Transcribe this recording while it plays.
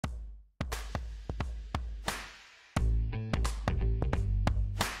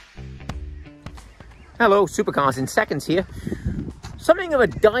Hello, Supercars in Seconds here. Something of a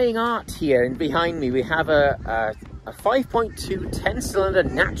dying art here, and behind me we have a 5.2 10-cylinder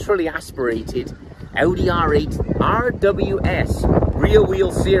naturally aspirated Audi R8 RWS rear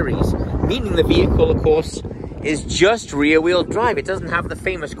wheel series, meaning the vehicle, of course, is just rear wheel drive. It doesn't have the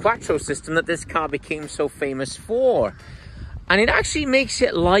famous quattro system that this car became so famous for. And it actually makes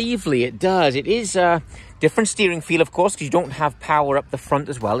it lively, it does. It is a different steering feel, of course, because you don't have power up the front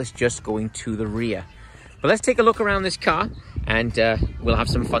as well. It's just going to the rear. But let's take a look around this car and we'll have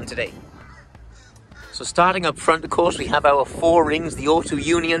some fun today. So starting up front, of course, we have our four rings, the Auto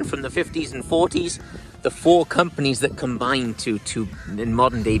Union from the 50s and 40s, the four companies that combined to in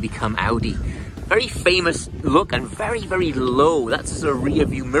modern day become Audi. Very famous look and very, very low. That's the rear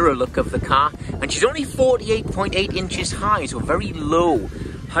view mirror look of the car. And she's only 48.8 inches high, so very low.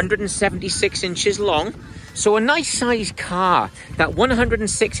 176 inches long. So a nice sized car. That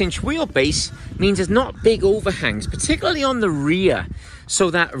 106-inch wheelbase means there's not big overhangs, particularly on the rear.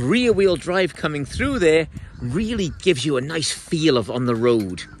 So that rear wheel drive coming through there really gives you a nice feel of on the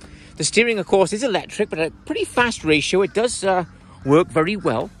road. The steering, of course, is electric, but a pretty fast ratio. It does work very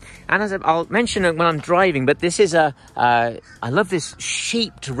well. And as I'll mention it when I'm driving, but this is I love this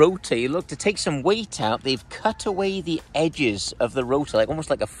shaped rotor. You look, to take some weight out, they've cut away the edges of the rotor, like almost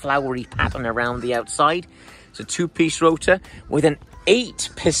like a flowery pattern around the outside. It's a two-piece rotor with an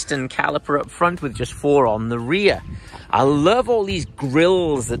 8-piston caliper up front with just 4 on the rear. I love all these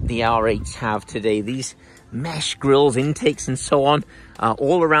grills that the R8s have today. These mesh grills, intakes and so on,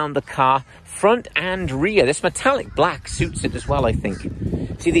 all around the car, front and rear. This metallic black suits it as well, I think.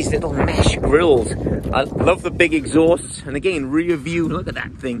 See these little mesh grills. I love the big exhausts, and again, rear view, look at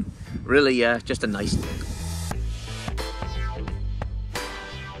that thing. Really just a nice look.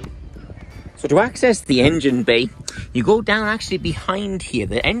 So to access the engine bay, you go down actually behind here.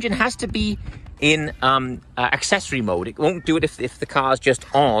 The engine has to be in accessory mode. It won't do it if the car's just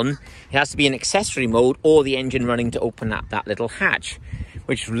on. It has to be in accessory mode or the engine running to open up that little hatch,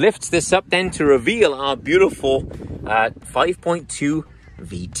 which lifts this up then to reveal our beautiful 5.2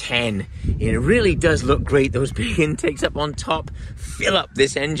 V10. It really does look great. Those big intakes up on top fill up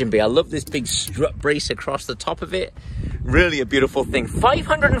this engine bay. I love this big strut brace across the top of it. Really a beautiful thing.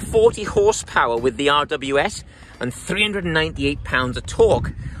 540 horsepower with the RWS and 398 pounds of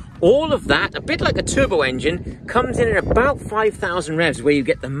torque. All of that, a bit like a turbo engine, comes in at about 5,000 revs, where you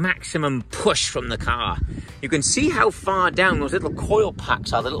get the maximum push from the car. You can see how far down those little coil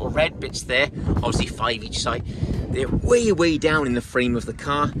packs are, the little red bits there, obviously 5 each side. They're way, way down in the frame of the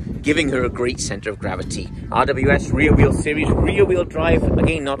car, giving her a great center of gravity. RWS rear wheel series, rear wheel drive,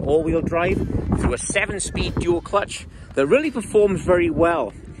 again, not all wheel drive, through a 7-speed dual clutch that really performs very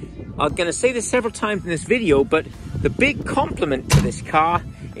well. I'm going to say this several times in this video, but the big compliment to this car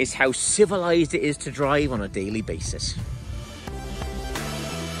is how civilized it is to drive on a daily basis.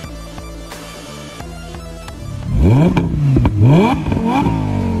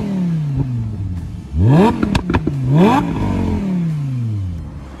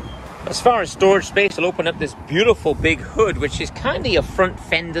 As far as storage space, I'll open up this beautiful big hood, which is kind of your front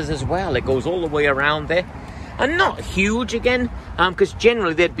fenders as well. It goes all the way around there. And not huge again, because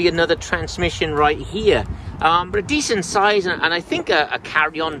generally there'd be another transmission right here. But a decent size, and I think a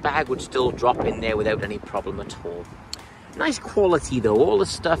carry-on bag would still drop in there without any problem at all. Nice quality though. All the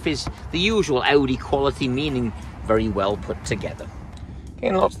stuff is the usual Audi quality, meaning very well put together.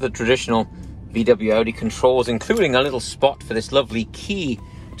 Again, lots of the traditional VW Audi controls, including a little spot for this lovely key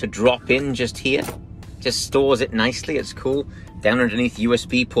to drop in just here. Just stores it nicely, it's cool. Down underneath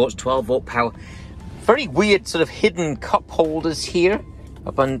USB ports, 12-volt power. Very weird sort of hidden cup holders here,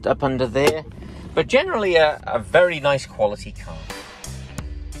 up under there. But generally a very nice quality car.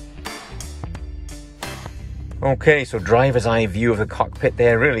 Okay, so driver's eye view of the cockpit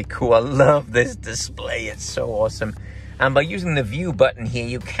there, really cool. I love this display, it's so awesome. And by using the view button here,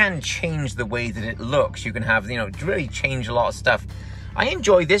 you can change the way that it looks. You can have, really change a lot of stuff. I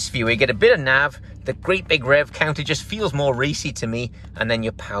enjoy this view. You get a bit of nav, the great big rev counter just feels more racy to me, and then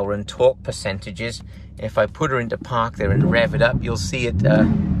your power and torque percentages. If I put her into park there and rev it up, you'll see it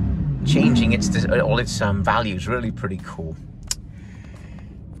changing all its values. Really pretty cool.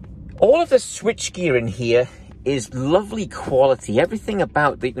 All of the switchgear in here is lovely quality. Everything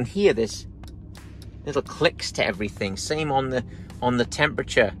about, you can hear this little clicks to everything. Same on the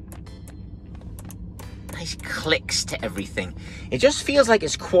temperature. Nice clicks to everything. It just feels like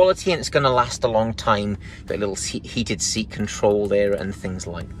it's quality and it's going to last a long time. Got a little heated seat control there and things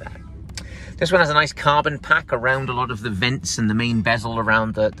like that. This one has a nice carbon pack around a lot of the vents and the main bezel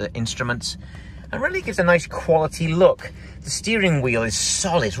around the instruments. and really gives a nice quality look. The steering wheel is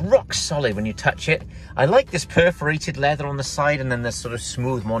solid, rock solid when you touch it. I like this perforated leather on the side, and then this sort of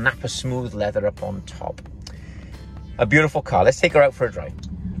smooth, more Napa smooth leather up on top. A beautiful car. Let's take her out for a drive.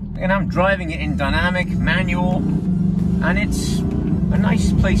 And I'm driving it in dynamic, manual, and it's a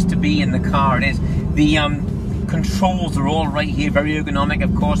nice place to be in the car. It is. The controls are all right here, very ergonomic,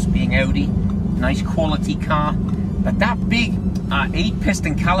 of course, being Audi. Nice quality car. But that big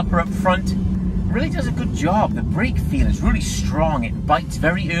 8-piston caliper up front really does a good job. The brake feel is really strong. It bites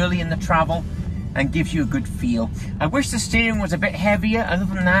very early in the travel and gives you a good feel. I wish the steering was a bit heavier. Other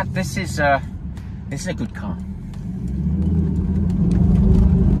than that, this is a good car.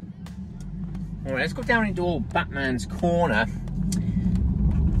 All right, let's go down into old Batman's corner.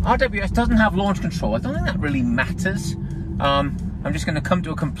 RWS doesn't have launch control. I don't think that really matters. I'm just going to come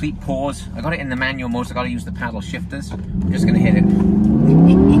to a complete pause. I got it in the manual mode, so I got to use the paddle shifters. I'm just going to hit it.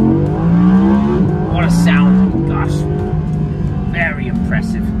 What a sound! Gosh, very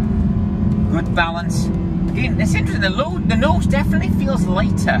impressive. Good balance. Again, it's interesting. The nose definitely feels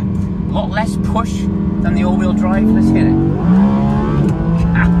lighter, a lot less push than the all-wheel drive. Let's hit it.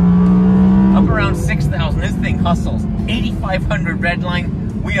 Up around 6,000. This thing hustles. 8,500 red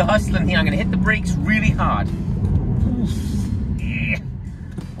line. We are hustling here. I'm going to hit the brakes really hard.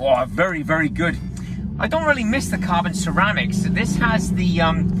 Oh, very, very good. I don't really miss the carbon ceramics. This has the,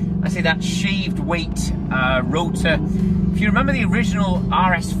 I say that shaved weight rotor. If you remember the original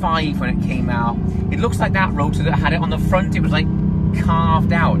RS5 when it came out, it looks like that rotor that had it on the front. It was like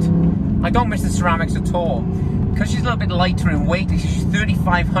carved out. I don't miss the ceramics at all. Because she's a little bit lighter in weight, she's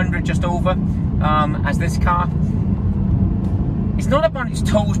 3,500 just over as this car. It's not up on its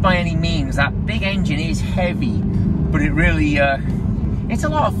toes by any means. That big engine is heavy, but it really, it's a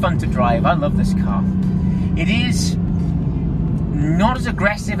lot of fun to drive. I love this car. It is not as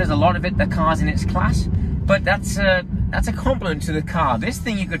aggressive as a lot of the cars in its class, but that's a compliment to the car. This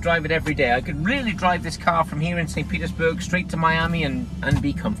thing, you could drive it every day. I could really drive this car from here in St. Petersburg straight to Miami and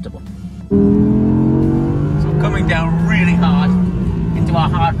be comfortable. So coming down really hard into our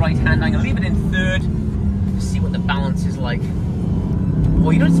hard right hand. I'm going to leave it in third to see what the balance is like. Oh,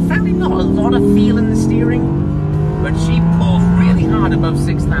 you know, it's frankly not a lot of feel in the steering, but she pulls really hard above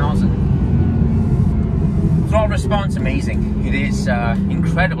 6,000. Throttle response, amazing. It is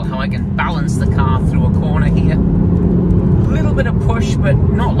incredible how I can balance the car through a corner here. A little bit of push, but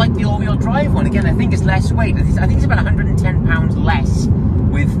not like the all-wheel drive one. Again, I think it's less weight. I think it's about 110 pounds less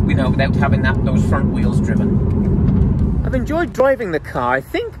with, you know, without having those front wheels driven. I've enjoyed driving the car. I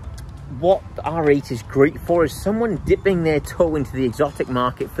think what the R8 is great for is someone dipping their toe into the exotic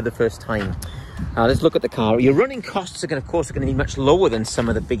market for the first time. Let's look at the car. Your running costs are of course going to be much lower than some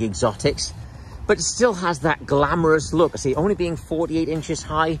of the big exotics, but it still has that glamorous look. I see, only being 48 inches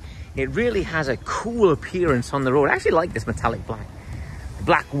high, it really has a cool appearance on the road. I actually like this metallic black. The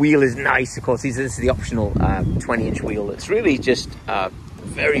black wheel is nice, of course. This is the optional 20-inch wheel. It's really just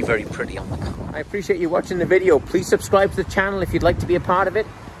very, very pretty on the car. I appreciate you watching the video. Please subscribe to the channel if you'd like to be a part of it.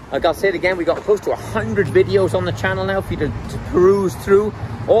 Like I'll say it again, we got close to 100 videos on the channel now for you to peruse through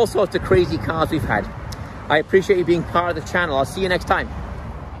all sorts of crazy cars we've had. I appreciate you being part of the channel. I'll see you next time.